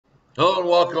Hello and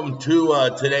welcome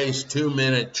to today's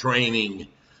 2-minute training.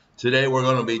 Today we're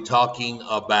going to be talking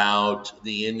about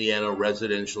the Indiana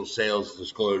residential sales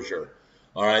disclosure.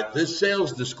 All right, this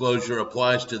sales disclosure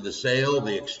applies to the sale,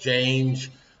 the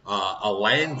exchange, a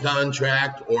land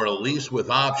contract, or a lease with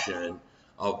option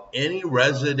of any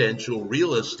residential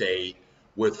real estate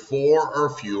with 4 or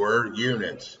fewer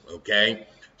units. Okay,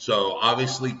 so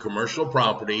obviously commercial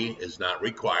property is not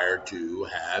required to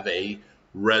have a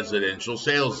residential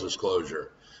sales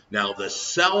disclosure. Now, the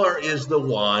seller is the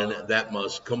one that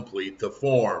must complete the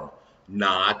form,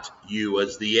 not you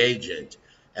as the agent.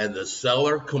 And the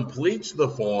seller completes the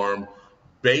form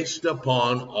based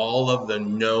upon all of the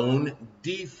known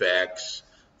defects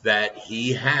that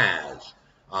he has,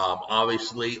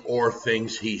 obviously, or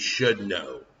things he should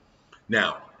know.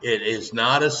 Now, it is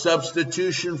not a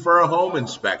substitution for a home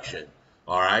inspection.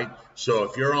 All right. So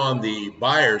if you're on the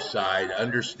buyer side,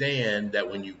 understand that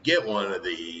when you get one of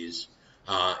these,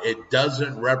 it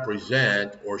doesn't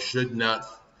represent or should not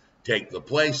take the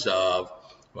place of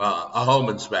a home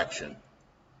inspection.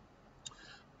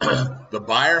 The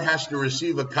buyer has to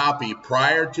receive a copy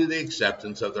prior to the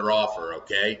acceptance of their offer.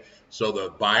 Okay. So the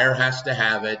buyer has to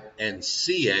have it and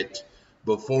see it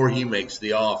before he makes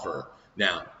the offer.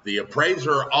 Now, the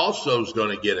appraiser also is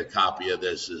going to get a copy of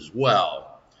this as well.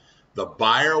 The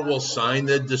buyer will sign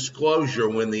the disclosure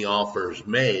when the offer is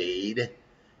made,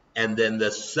 and then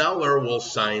the seller will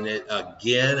sign it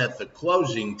again at the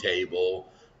closing table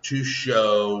to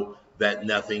show that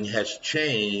nothing has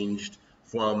changed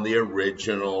from the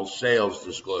original sales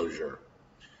disclosure.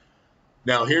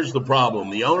 Now, here's the problem.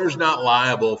 The owner's not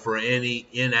liable for any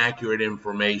inaccurate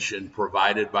information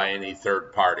provided by any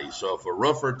third party. So if a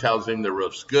roofer tells him the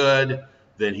roof's good,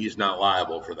 then he's not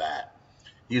liable for that.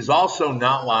 He's also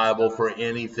not liable for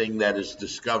anything that is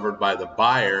discovered by the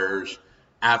buyers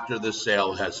after the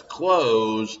sale has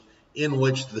closed in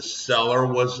which the seller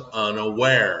was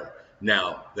unaware.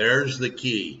 Now, there's the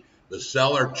key. The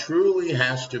seller truly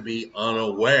has to be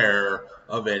unaware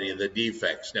of any of the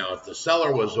defects. Now, if the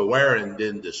seller was aware and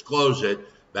didn't disclose it,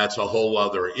 that's a whole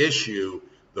other issue.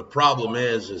 The problem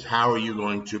is how are you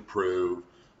going to prove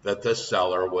that the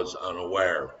seller was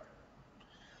unaware?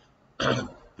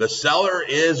 The seller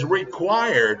is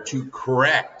required to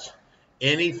correct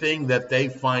anything that they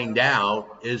find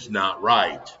out is not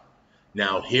right.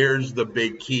 Now, here's the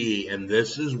big key, and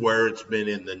this is where it's been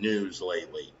in the news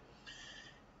lately.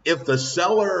 If the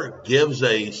seller gives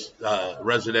a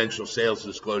residential sales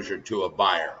disclosure to a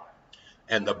buyer,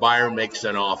 and the buyer makes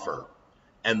an offer,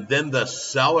 and then the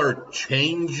seller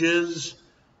changes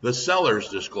the seller's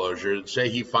disclosure, say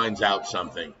he finds out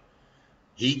something,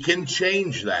 he can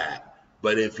change that.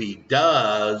 But if he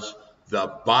does,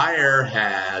 the buyer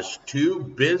has 2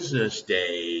 business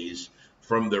days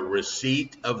from the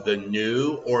receipt of the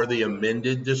new or the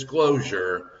amended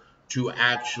disclosure to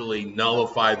actually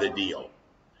nullify the deal.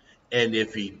 And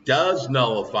if he does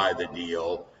nullify the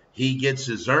deal, he gets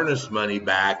his earnest money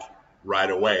back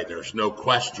right away. There's no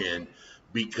question,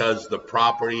 because the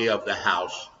property of the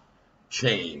house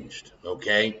changed.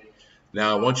 Okay?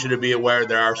 Now, I want you to be aware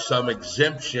there are some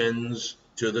exemptions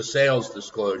to the sales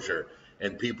disclosure,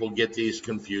 and people get these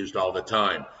confused all the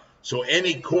time. So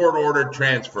any court-ordered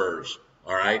transfers,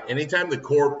 all right, anytime the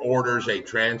court orders a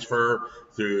transfer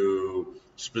through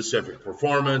specific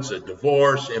performance, a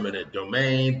divorce, eminent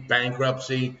domain,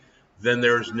 bankruptcy, then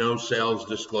there's no sales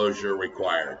disclosure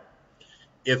required.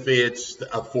 If it's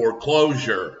a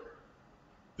foreclosure,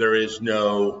 there is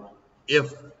no,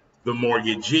 if the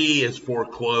mortgagee is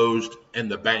foreclosed and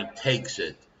the bank takes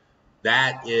it,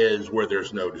 that is where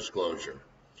there's no disclosure.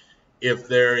 If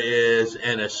there is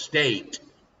an estate,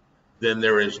 then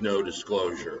there is no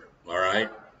disclosure, all right?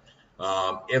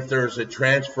 If there's a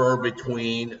transfer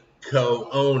between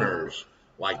co-owners,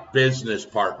 like business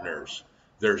partners,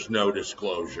 there's no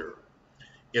disclosure.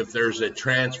 If there's a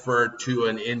transfer to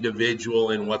an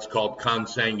individual in what's called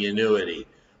consanguinity,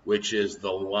 which is the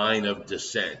line of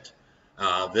descent,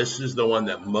 this is the one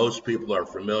that most people are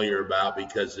familiar about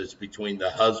because it's between the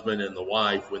husband and the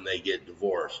wife when they get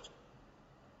divorced.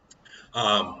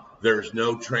 There's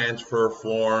no transfer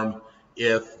form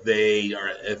if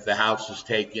the house is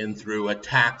taken through a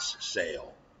tax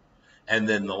sale. And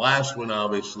then the last one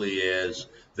obviously is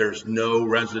there's no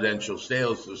residential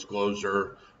sales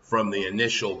disclosure from the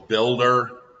initial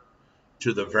builder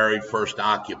to the very first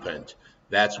occupant.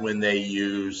 That's when they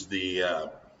use the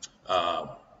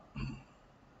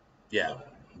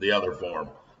other form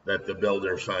that the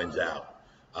builder signs out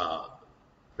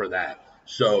for that.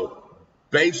 So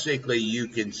basically you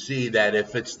can see that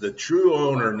if it's the true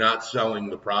owner not selling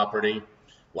the property,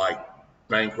 like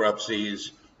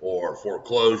bankruptcies or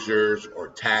foreclosures or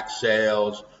tax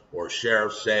sales or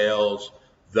sheriff sales.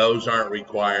 Those aren't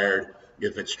required.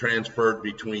 If it's transferred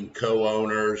between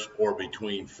co-owners or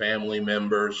between family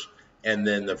members, and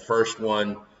then the first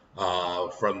one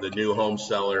from the new home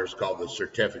seller is called the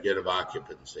certificate of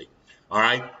occupancy. All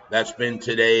right, that's been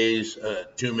today's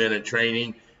 2-minute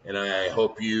training, and I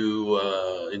hope you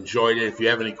enjoyed it. If you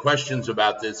have any questions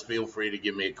about this, feel free to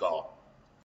give me a call.